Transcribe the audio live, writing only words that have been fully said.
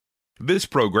This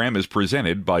program is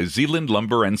presented by Zeeland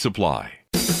Lumber and Supply.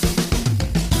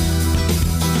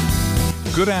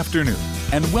 Good afternoon,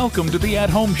 and welcome to the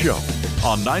At Home Show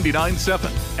on 99.7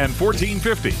 and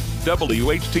 1450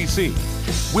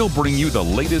 WHTC. We'll bring you the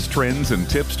latest trends and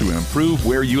tips to improve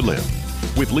where you live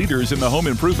with leaders in the home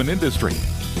improvement industry.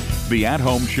 The At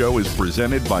Home Show is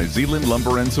presented by Zeeland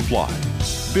Lumber and Supply.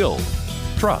 Build,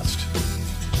 trust.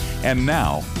 And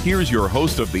now, here's your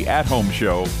host of the At Home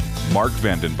Show, Mark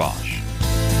Vandenbosch.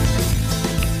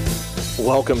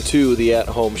 Welcome to the At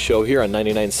Home Show here on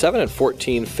 99.7 and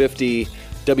 1450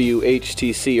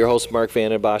 WHTC. Your host, Mark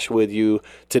Vandenbosch, with you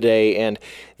today. And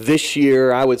this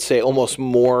year, I would say almost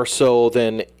more so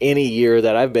than any year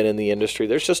that I've been in the industry,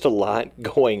 there's just a lot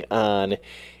going on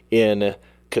in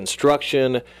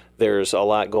construction. There's a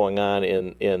lot going on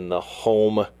in the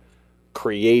home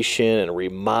creation and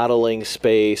remodeling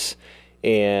space.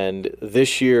 And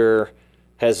this year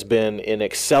has been an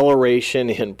acceleration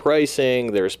in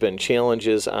pricing. There's been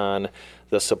challenges on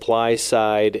the supply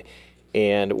side,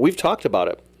 and we've talked about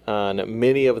it on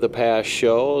many of the past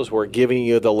shows. We're giving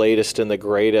you the latest and the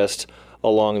greatest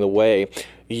along the way.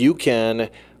 You can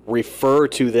refer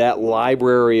to that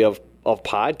library of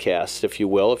podcasts, if you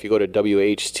will. If you go to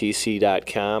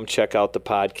WHTC.com, check out the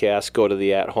podcast, go to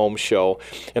the At Home Show,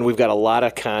 and we've got a lot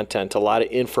of content, a lot of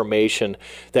information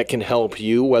that can help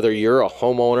you, whether you're a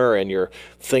homeowner and you're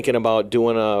thinking about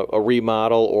doing a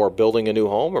remodel or building a new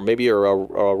home, or maybe you're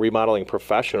a remodeling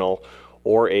professional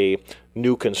or a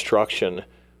new construction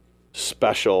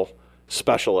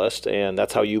specialist, and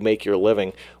that's how you make your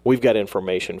living. We've got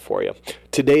information for you.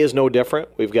 Today is no different.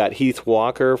 We've got Heath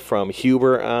Walker from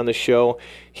Huber on the show.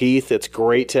 Heath, it's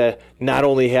great to not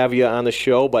only have you on the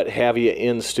show, but have you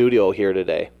in studio here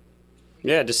today.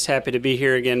 Yeah, just happy to be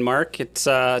here again, Mark. It's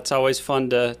always fun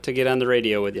to get on the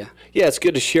radio with you. Yeah, it's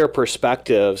good to share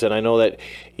perspectives, and I know that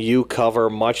you cover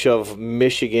much of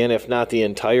Michigan, if not the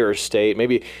entire state.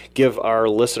 Maybe give our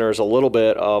listeners a little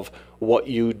bit of what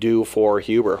you do for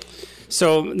Huber.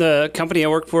 So the company I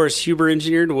work for is Huber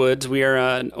Engineered Woods. We are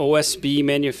an OSB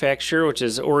manufacturer, which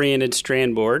is oriented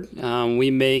strand board.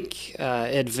 We make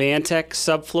Advantech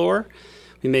subfloor.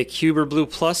 We make Huber Blue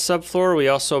Plus subfloor. We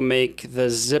also make the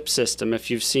zip system. If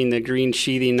you've seen the green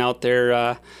sheathing out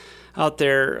there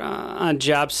on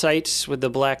job sites with the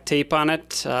black tape on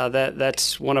it,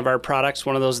 that's one of our products,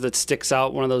 one of those that sticks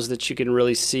out, one of those that you can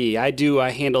really see. I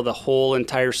handle the whole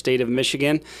entire state of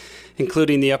Michigan,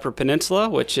 including the Upper Peninsula,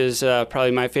 which is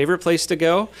probably my favorite place to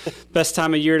go. Best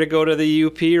time of year to go to the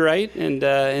UP, right? And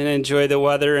enjoy the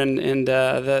weather and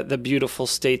the beautiful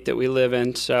state that we live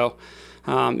in. So,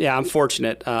 I'm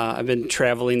fortunate. I've been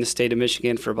traveling the state of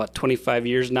Michigan for about 25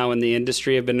 years now in the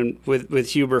industry. I've been with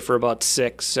Huber for about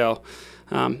 6. So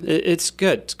it's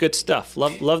good. It's good stuff.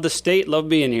 Love the state. Love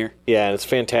being here. Yeah, and it's a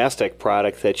fantastic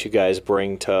product that you guys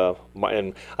bring to,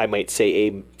 and I might say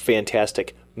a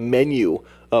fantastic menu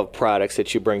of products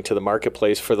that you bring to the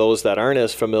marketplace. For those that aren't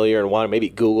as familiar and want to maybe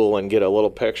Google and get a little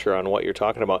picture on what you're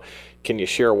talking about, can you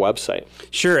share a website?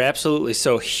 Sure, absolutely.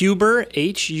 So Huber,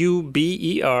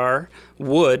 Huber,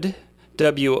 wood,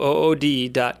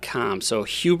 WOOD.com. So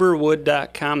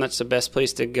huberwood.com, that's the best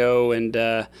place to go, and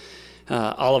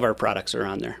all of our products are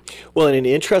on there. Well, and an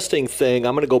interesting thing,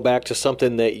 I'm going to go back to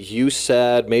something that you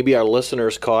said. Maybe our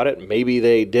listeners caught it, maybe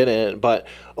they didn't, but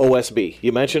OSB.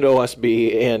 You mentioned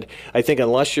OSB, and I think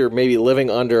unless you're maybe living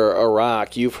under a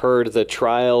rock, you've heard the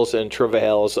trials and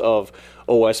travails of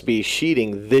OSB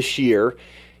sheeting this year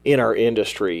in our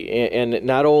industry. And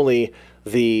not only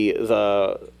the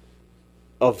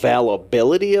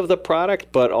availability of the product,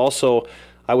 but also,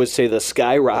 I would say, the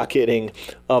skyrocketing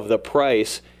of the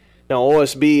price. Now,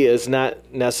 OSB is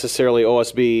not necessarily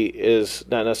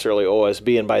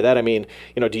OSB, and by that I mean,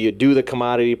 do you do the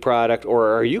commodity product,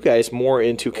 or are you guys more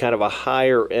into kind of a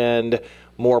higher end,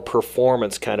 more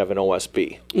performance kind of an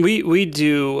OSB? We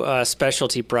do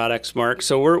specialty products, Mark.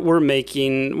 So we're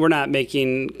not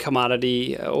making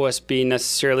commodity OSB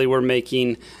necessarily.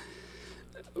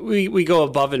 We go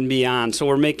above and beyond. So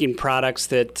we're making products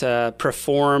that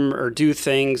perform or do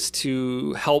things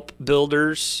to help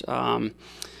builders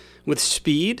with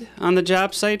speed on the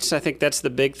job sites. I think that's the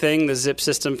big thing. The zip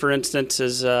system, for instance,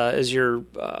 is your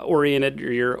oriented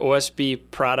or your OSB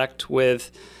product with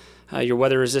your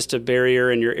weather-resistant barrier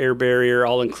and your air barrier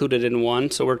all included in one.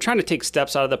 So we're trying to take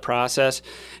steps out of the process.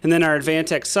 And then our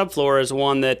Advantech subfloor is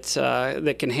one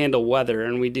that can handle weather,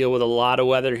 and we deal with a lot of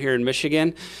weather here in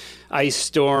Michigan. Ice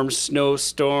storms,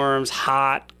 snowstorms,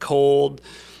 hot, cold,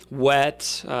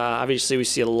 wet. Obviously, we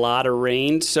see a lot of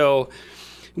rain. So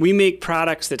we make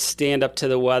products that stand up to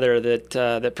the weather,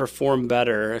 that perform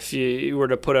better. If you were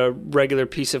to put a regular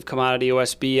piece of commodity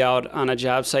OSB out on a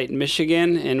job site in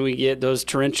Michigan and we get those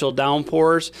torrential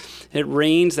downpours, it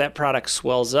rains, that product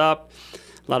swells up.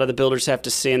 A lot of the builders have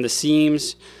to sand the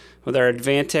seams. With our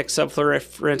Advantech subfloor,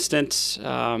 for instance,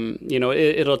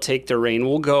 it'll take the rain.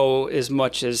 We'll go as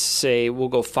much as, say, we'll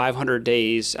go 500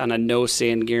 days on a no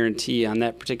sand guarantee on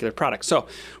that particular product. So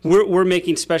we're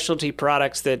making specialty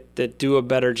products that do a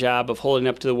better job of holding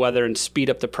up to the weather and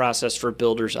speed up the process for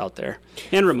builders out there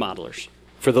and remodelers.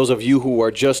 For those of you who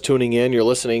are just tuning in, you're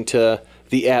listening to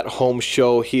the At Home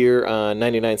Show here on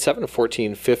 99.7 and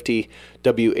 1450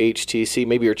 WHTC.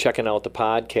 Maybe you're checking out the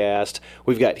podcast.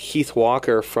 We've got Heath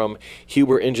Walker from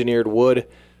Huber Engineered Wood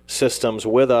Systems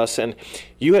with us. And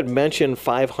you had mentioned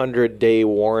 500-day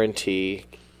warranty.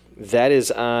 That is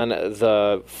on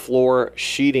the floor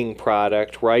sheeting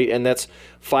product, right? And that's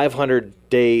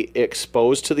 500-day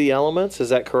exposed to the elements. Is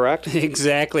that correct?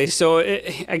 Exactly. So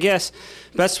I guess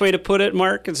best way to put it,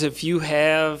 Mark, is if you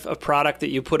have a product that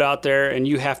you put out there and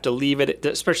you have to leave it,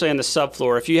 especially on the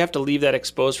subfloor, if you have to leave that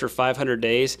exposed for 500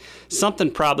 days,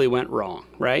 something probably went wrong,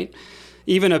 right?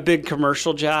 Even a big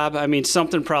commercial job,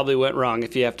 something probably went wrong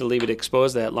if you have to leave it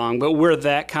exposed that long. But we're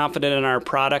that confident in our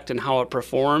product and how it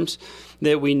performs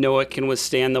that we know it can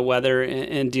withstand the weather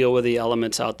and deal with the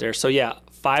elements out there. So,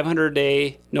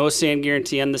 500-day, no sand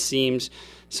guarantee on the seams,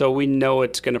 so we know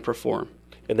it's going to perform.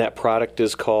 And that product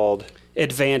is called?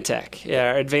 Advantech.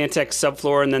 Yeah, Advantech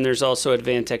subfloor, and then there's also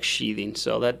Advantech sheathing.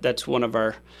 So that's one of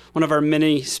our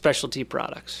many specialty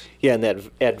products. Yeah, and that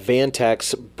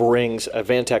Advantech brings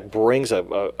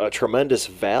a tremendous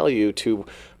value to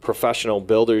professional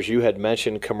builders. You had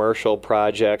mentioned commercial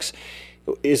projects.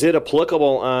 Is it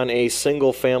applicable on a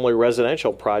single-family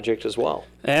residential project as well?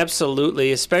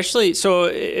 Absolutely, especially so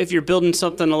if you're building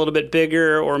something a little bit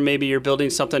bigger, or maybe you're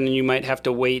building something and you might have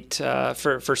to wait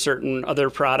for certain other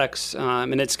products,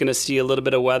 and it's going to see a little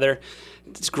bit of weather.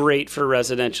 It's great for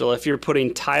residential. If you're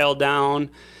putting tile down,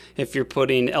 if you're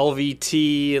putting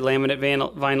LVT,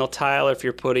 laminate vinyl tile, if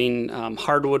you're putting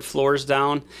hardwood floors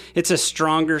down, it's a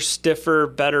stronger, stiffer,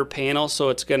 better panel, so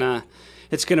it's going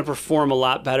to perform a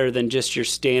lot better than just your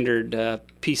standard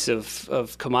piece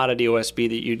of commodity OSB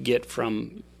that you'd get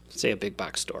from, say, a big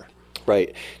box store.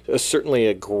 Right. Certainly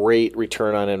a great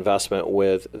return on investment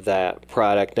with that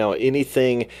product. Now,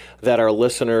 anything that our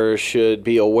listeners should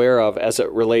be aware of as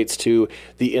it relates to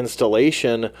the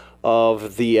installation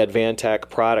of the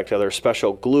Advantech product? Are there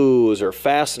special glues or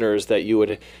fasteners that you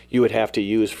would have to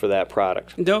use for that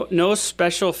product? No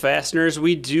special fasteners.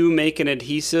 We do make an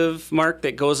adhesive, Mark,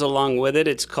 that goes along with it.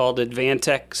 It's called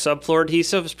Advantech subfloor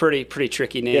adhesive. It's pretty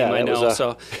tricky name, I know.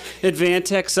 So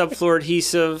Advantech subfloor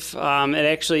adhesive. It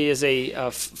actually is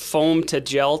a foam to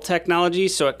gel technology,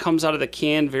 so it comes out of the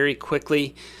can very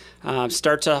quickly.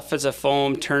 Starts off as a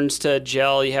foam, turns to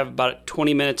gel. You have about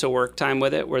 20 minutes of work time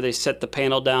with it where they set the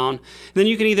panel down. And then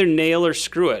you can either nail or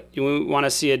screw it. You want to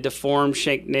see a deformed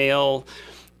shank nail.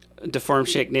 A deformed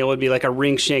shank nail would be like a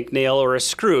ring shank nail or a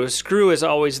screw. A screw is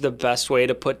always the best way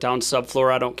to put down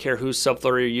subfloor. I don't care whose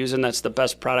subfloor you're using. That's the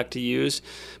best product to use.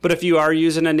 But if you are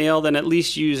using a nail, then at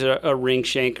least use a ring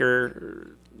shank,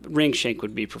 or ring shank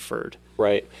would be preferred.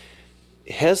 Right.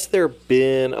 Has there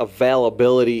been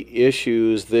availability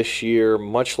issues this year,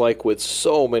 much like with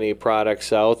so many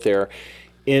products out there,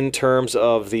 in terms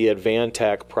of the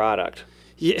Advantech product?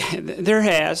 Yeah, there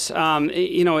has.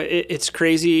 It's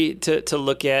crazy to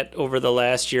look at over the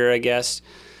last year, I guess,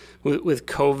 with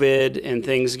COVID and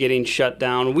things getting shut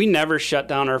down. We never shut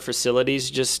down our facilities,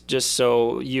 just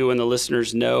so you and the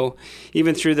listeners know.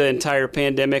 Even through the entire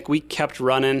pandemic, we kept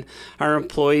running. Our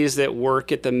employees that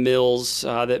work at the mills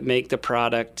that make the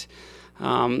product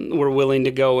were willing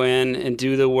to go in and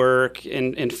do the work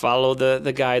and follow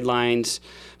the guidelines,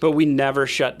 but we never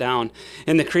shut down.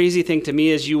 And the crazy thing to me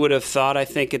is you would have thought, I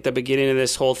think, at the beginning of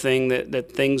this whole thing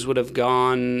that things would have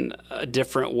gone a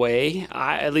different way.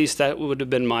 At least that would have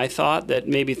been my thought, that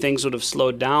maybe things would have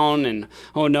slowed down and,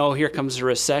 oh no, here comes a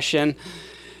recession.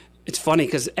 It's funny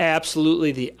because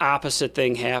absolutely the opposite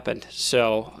thing happened.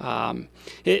 So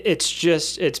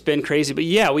it's been crazy. But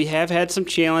yeah, we have had some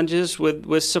challenges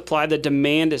with supply. The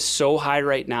demand is so high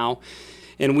right now.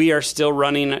 And we are still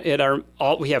running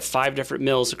we have 5 different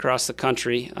mills across the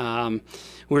country.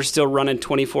 We're still running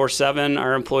 24/7.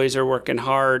 Our employees are working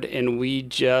hard, and we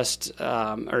just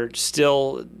are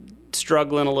still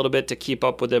struggling a little bit to keep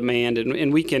up with demand.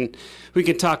 And we can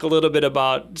talk a little bit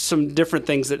about some different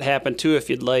things that happened too, if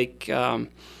you'd like,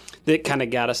 that kind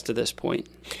of got us to this point.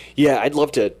 Yeah, I'd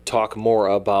love to talk more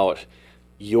about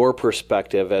your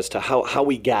perspective as to how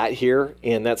we got here,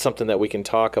 and that's something that we can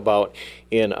talk about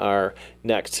in our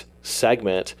next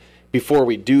segment. Before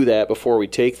we do that, before we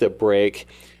take the break,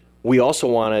 we also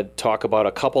want to talk about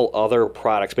a couple other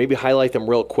products, maybe highlight them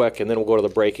real quick, and then we'll go to the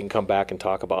break and come back and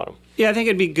talk about them. Yeah, I think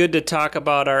it'd be good to talk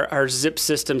about our Zip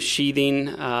System sheathing,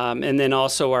 and then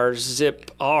also our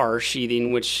Zip R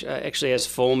sheathing, which actually has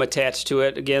foam attached to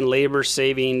it. Again, labor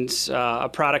savings, a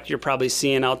product you're probably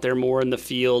seeing out there more in the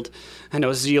field. I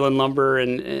know Zeeland Lumber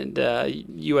and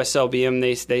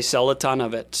USLBM, they sell a ton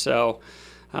of it. So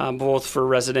both for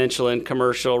residential and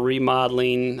commercial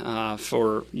remodeling,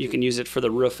 you can use it for the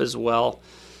roof as well.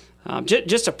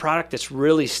 Just a product that's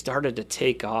really started to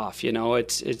take off.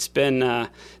 It's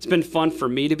been fun for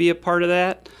me to be a part of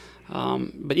that.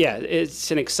 But yeah,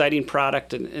 it's an exciting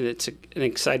product, and it's an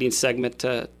exciting segment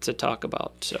to talk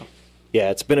about. So.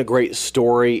 Yeah, it's been a great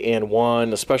story, and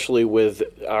one, especially with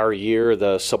our year,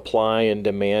 the supply and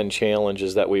demand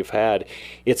challenges that we've had,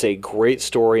 it's a great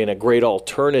story and a great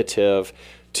alternative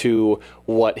to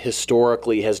what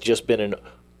historically has just been a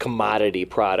commodity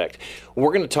product.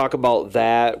 We're going to talk about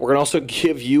that. We're going to also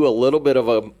give you a little bit of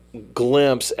a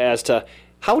glimpse as to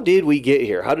how did we get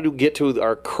here? How did we get to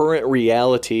our current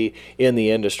reality in the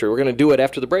industry? We're going to do it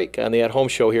after the break on the At Home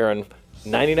Show here on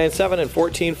 99.7 and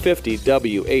 1450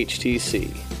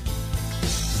 WHTC.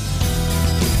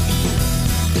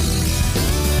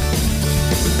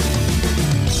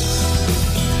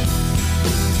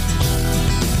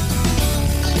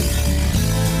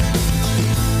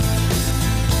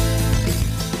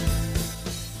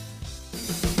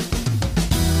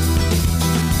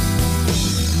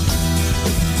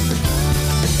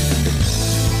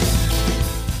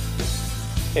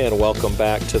 And welcome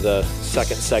back to the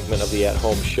second segment of the At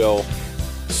Home Show.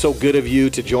 So good of you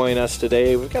to join us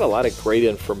today. We've got a lot of great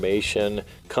information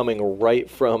coming right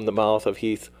from the mouth of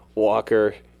Heath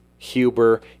Walker,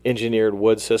 Huber Engineered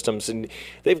Wood Systems, and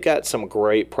they've got some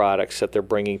great products that they're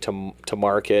bringing to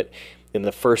market. In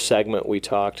the first segment, we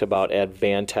talked about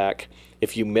Advantech.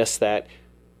 If you missed that,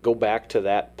 go back to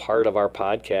that part of our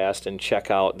podcast and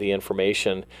check out the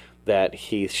information that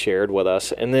Heath shared with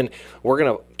us. And then we're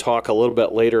going to talk a little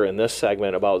bit later in this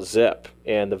segment about Zip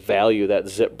and the value that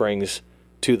Zip brings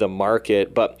to the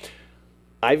market. But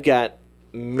I've got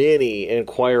many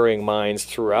inquiring minds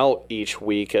throughout each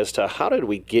week as to how did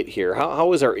we get here?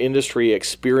 How is our industry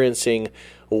experiencing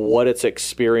what it's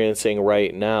experiencing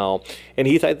right now? And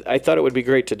Heath, I thought it would be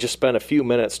great to just spend a few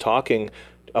minutes talking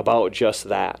about just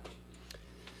that.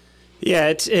 Yeah,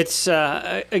 it's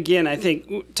again, I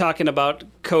think talking about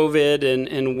COVID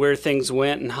and where things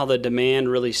went and how the demand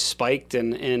really spiked,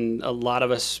 and a lot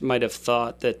of us might have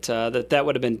thought that that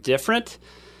would have been different,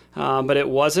 but it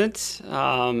wasn't.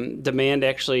 Demand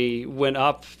actually went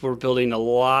up. We're building a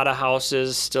lot of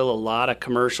houses, still a lot of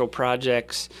commercial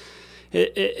projects.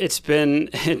 It's been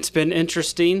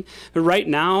interesting. Right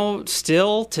now,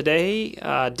 still today,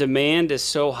 demand is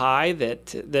so high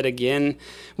that again,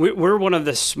 we're one of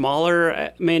the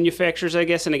smaller manufacturers, I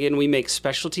guess. And again, we make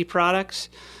specialty products.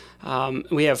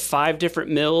 We have 5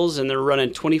 different mills, and they're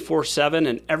running 24/7,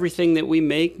 and everything that we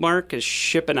make, Mark, is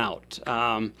shipping out.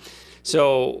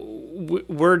 So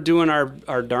we're doing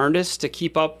our darndest to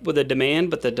keep up with the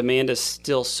demand, but the demand is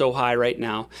still so high right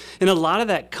now. And a lot of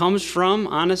that comes from,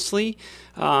 honestly,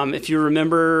 if you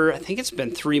remember, I think it's been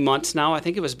 3 months now. I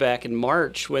think it was back in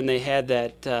March when they had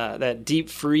that deep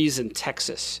freeze in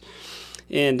Texas.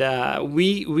 And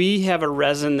we have a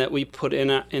resin that we put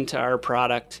into our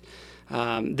product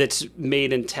that's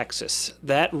made in Texas.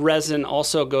 That resin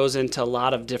also goes into a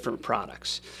lot of different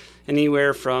products.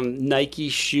 Anywhere from Nike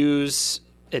shoes,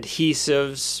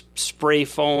 adhesives, spray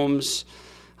foams.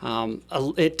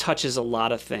 It touches a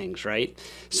lot of things, right?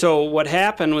 So what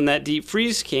happened when that deep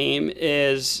freeze came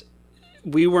is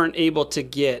we weren't able to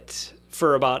get,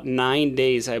 for about 9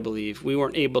 days, I believe, we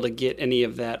weren't able to get any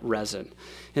of that resin.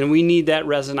 And we need that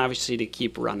resin, obviously, to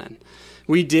keep running.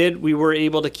 We were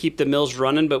able to keep the mills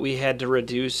running, but we had to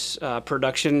reduce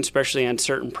production, especially on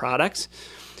certain products.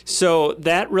 So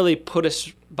that really put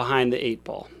us behind the 8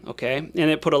 ball, okay? And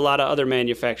it put a lot of other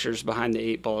manufacturers behind the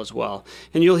 8 ball as well.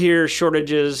 And you'll hear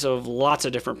shortages of lots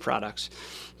of different products.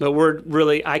 But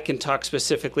I can talk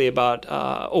specifically about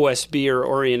OSB or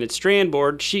oriented strand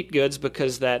board sheet goods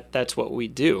because that's what we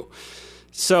do.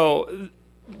 So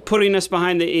putting us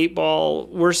behind the 8 ball,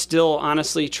 we're still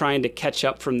honestly trying to catch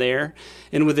up from there.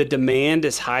 And with the demand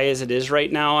as high as it is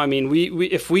right now, I mean, we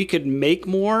if we could make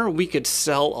more, we could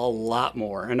sell a lot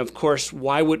more. And of course,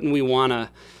 why wouldn't we want to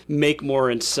make more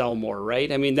and sell more,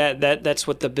 right? I mean, that's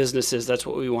what the business is. That's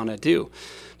what we want to do.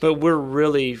 but we're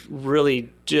really, really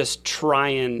just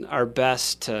trying our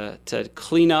best to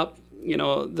clean up,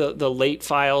 the late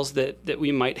files that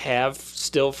we might have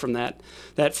still from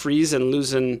that freeze and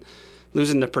losing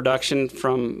the production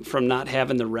from not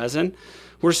having the resin.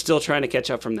 We're still trying to catch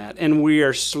up from that, and we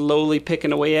are slowly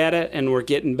picking away at it, and we're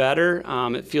getting better.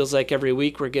 It feels like every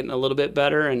week we're getting a little bit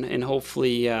better, and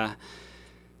hopefully,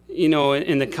 in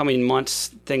the coming months,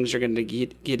 things are going to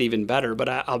get even better. But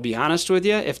I'll be honest with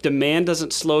you, if demand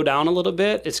doesn't slow down a little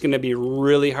bit, it's going to be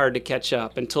really hard to catch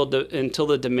up until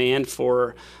the demand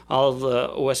for all of the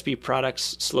OSB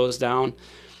products slows down.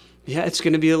 Yeah, it's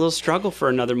going to be a little struggle for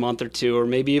another month or two, or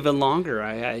maybe even longer.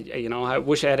 I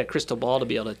wish I had a crystal ball to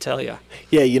be able to tell you.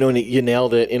 Yeah, you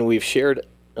nailed it, and we've shared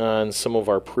on some of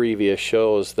our previous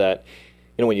shows that,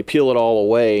 when you peel it all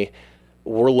away,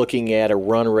 we're looking at a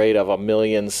run rate of 1.7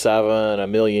 million, 1.8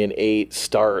 million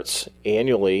starts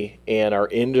annually, and our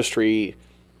industry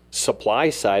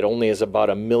supply side only is about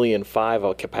 1.5 million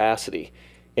of capacity.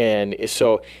 And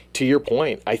so, to your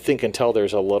point, I think until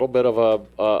there's a little bit of a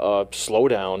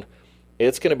slowdown,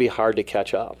 it's going to be hard to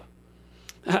catch up.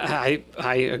 I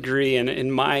agree, and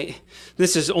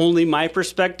this is only my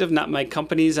perspective, not my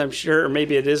company's, I'm sure, or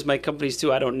maybe it is my company's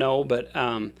too. I don't know, but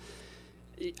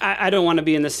I don't want to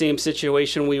be in the same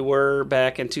situation we were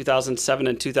back in 2007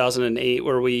 and 2008,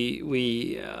 where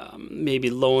we maybe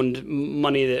loaned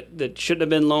money that shouldn't have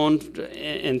been loaned,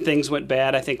 and things went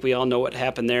bad. I think we all know what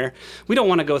happened there. We don't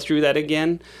want to go through that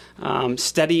again.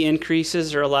 Steady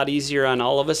increases are a lot easier on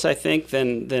all of us, I think,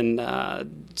 than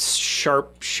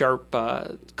sharp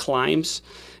climbs.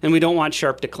 And we don't want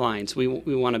sharp declines. We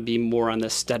want to be more on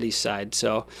the steady side.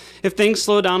 So if things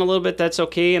slow down a little bit, that's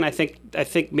okay. And I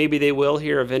think maybe they will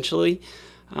here eventually.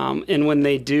 And when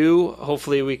they do,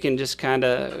 hopefully we can just kind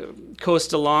of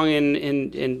coast along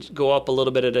and go up a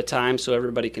little bit at a time so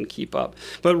everybody can keep up.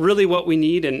 But really what we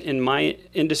need in my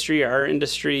industry, our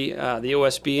industry, the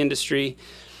OSB industry,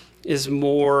 is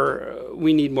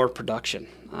we need more production.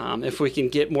 If we can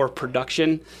get more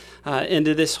production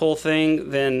into this whole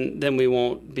thing, then we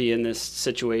won't be in this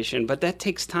situation. But that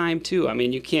takes time too. I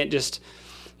mean, you can't just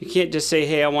say,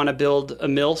 hey, I want to build a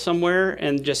mill somewhere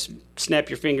and just snap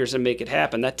your fingers and make it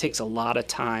happen. That takes a lot of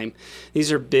time.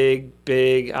 These are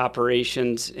big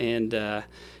operations, and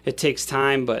it takes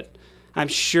time. But I'm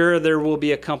sure there will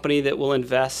be a company that will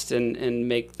invest and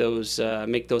make those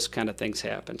kind of things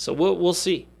happen. So we'll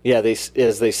see. Yeah,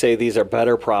 as they say, these are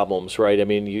better problems, right? I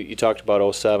mean, you talked about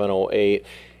 2007, 2008.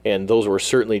 And those were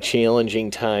certainly challenging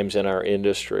times in our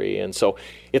industry. And so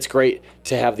it's great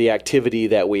to have the activity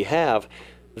that we have.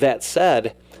 That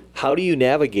said, how do you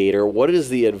navigate, or what is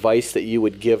the advice that you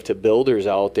would give to builders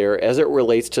out there as it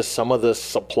relates to some of the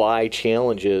supply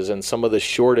challenges and some of the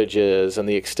shortages and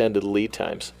the extended lead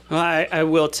times? Well, I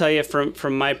will tell you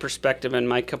from my perspective and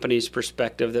my company's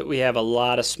perspective that we have a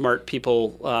lot of smart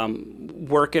people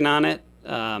working on it.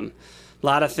 A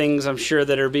lot of things I'm sure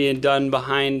that are being done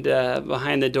behind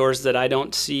the doors that I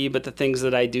don't see, but the things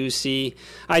that I do see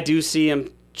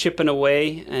them chipping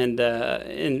away,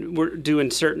 and we're doing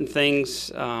certain things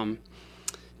to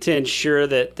ensure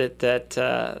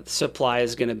that supply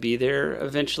is going to be there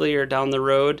eventually or down the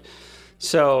road.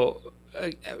 So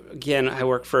again, I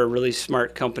work for a really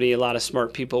smart company. A lot of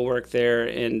smart people work there,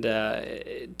 and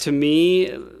to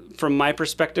me, from my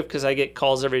perspective, because I get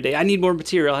calls every day, I need more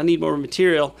material.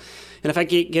 And if I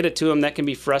can't get it to them, that can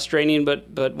be frustrating.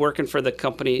 But working for the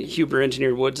company, Huber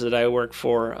Engineered Woods, that I work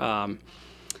for,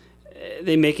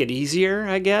 they make it easier,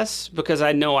 I guess, because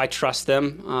I know I trust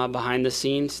them behind the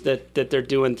scenes, that they're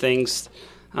doing things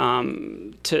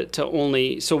to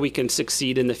only so we can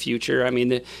succeed in the future. I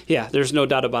mean, there's no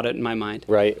doubt about it in my mind.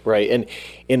 Right.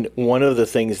 And one of the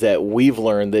things that we've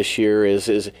learned this year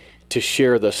is to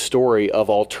share the story of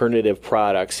alternative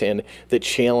products, and the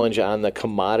challenge on the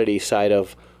commodity side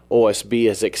of OSB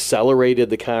has accelerated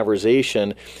the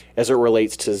conversation as it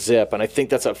relates to zip. And I think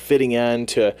that's a fitting end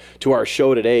to our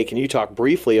show today. Can you talk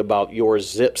briefly about your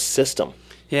zip system?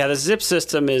 Yeah, the zip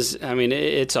system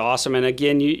it's awesome. And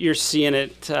again, you're seeing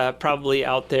it probably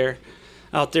out there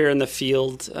in the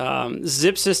field.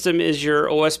 Zip system is your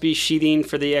OSB sheeting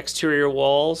for the exterior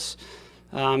walls.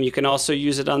 You can also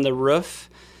use it on the roof.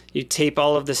 You tape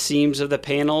all of the seams of the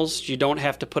panels. You don't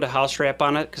have to put a house wrap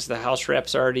on it because the house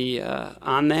wrap's already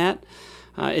on that.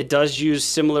 It does use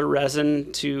similar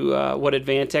resin to what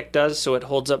Advantech does, so it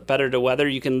holds up better to weather.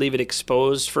 You can leave it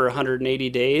exposed for 180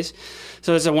 days.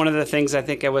 So it's one of the things I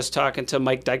think I was talking to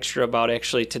Mike Dykstra about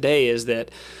actually today, is that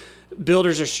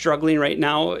builders are struggling right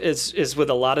now is with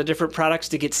a lot of different products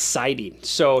to get siding.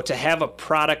 So to have a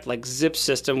product like Zip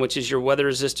System, which is your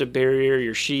weather-resistant barrier,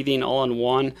 your sheathing all in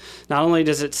one, not only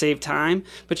does it save time,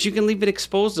 but you can leave it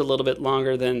exposed a little bit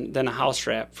longer than a house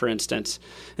wrap, for instance.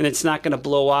 And it's not going to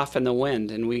blow off in the wind.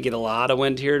 And we get a lot of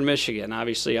wind here in Michigan,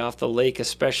 obviously off the lake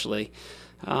especially.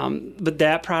 But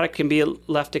that product can be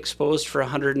left exposed for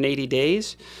 180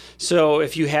 days. So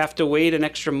if you have to wait an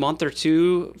extra month or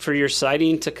two for your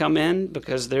siding to come in,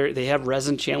 because they have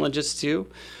resin challenges too,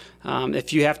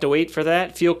 if you have to wait for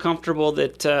that, feel comfortable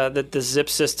that the Zip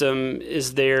System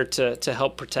is there to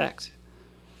help protect.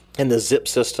 And the Zip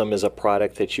System is a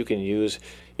product that you can use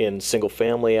in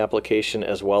single-family application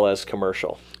as well as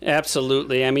commercial.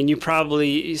 Absolutely. I mean, you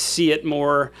probably see it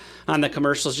more on the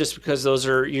commercials just because those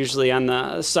are usually on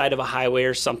the side of a highway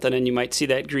or something, and you might see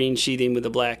that green sheathing with the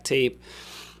black tape.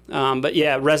 But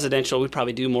yeah, residential, we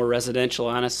probably do more residential,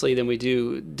 honestly, than we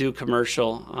do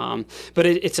commercial. But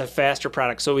it's a faster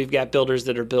product. So we've got builders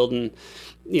that are building,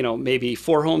 maybe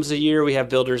 4 homes a year. We have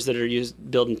builders that are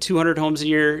building 200 homes a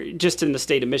year. Just in the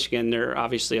state of Michigan, they're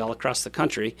obviously all across the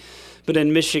country. But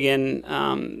in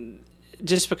Michigan,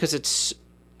 just because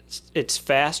it's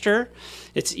faster,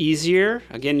 it's easier.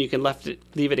 Again, you can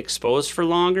leave it exposed for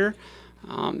longer.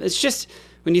 It's just,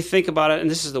 when you think about it, and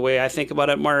this is the way I think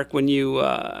about it, Mark, when you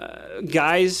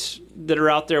guys that are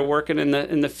out there working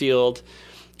in the field,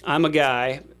 I'm a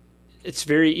guy. It's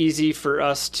very easy for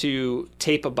us to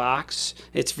tape a box.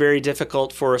 It's very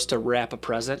difficult for us to wrap a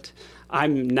present.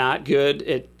 I'm not good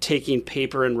at taking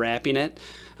paper and wrapping it.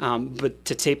 But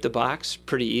to tape the box,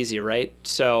 pretty easy, right?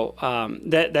 So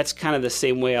that's kind of the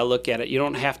same way I look at it. You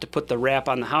don't have to put the wrap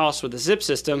on the house with the Zip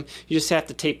System. You just have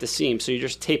to tape the seam. So you're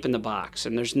just taping the box,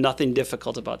 and there's nothing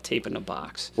difficult about taping a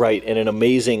box. Right, and an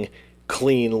amazing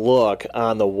clean look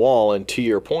on the wall. And to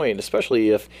your point, especially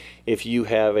if you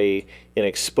have an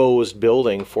exposed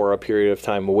building for a period of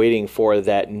time waiting for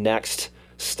that next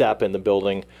step in the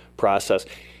building process.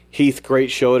 Heath,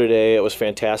 great show today. It was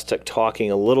fantastic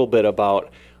talking a little bit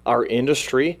about our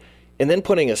industry, and then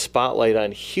putting a spotlight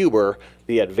on Huber,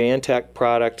 the Advantech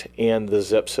product, and the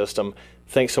Zip System.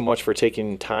 Thanks so much for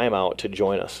taking time out to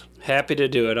join us. Happy to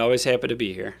do it. Always happy to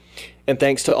be here. And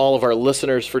thanks to all of our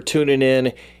listeners for tuning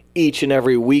in each and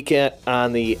every weekend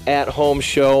on the At Home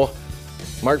Show.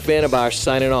 Mark Vandenbosch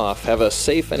signing off. Have a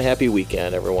safe and happy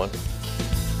weekend, everyone.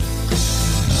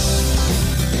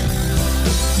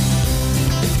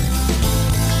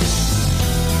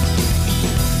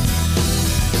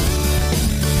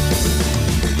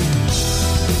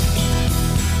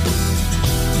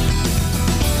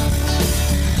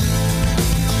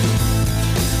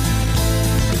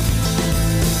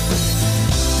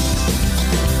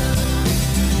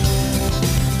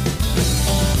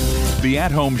 The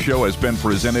At Home Show has been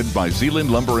presented by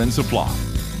Zeeland Lumber and Supply.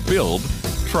 Build,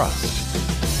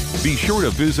 trust. Be sure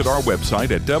to visit our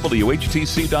website at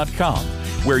WHTC.com,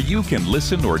 where you can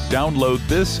listen or download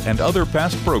this and other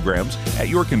past programs at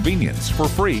your convenience for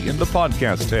free in the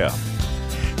podcast tab.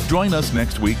 Join us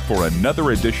next week for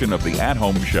another edition of the At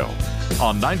Home Show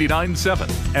on 99.7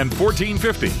 and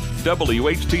 1450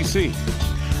 WHTC,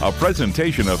 a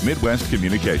presentation of Midwest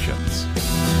Communications.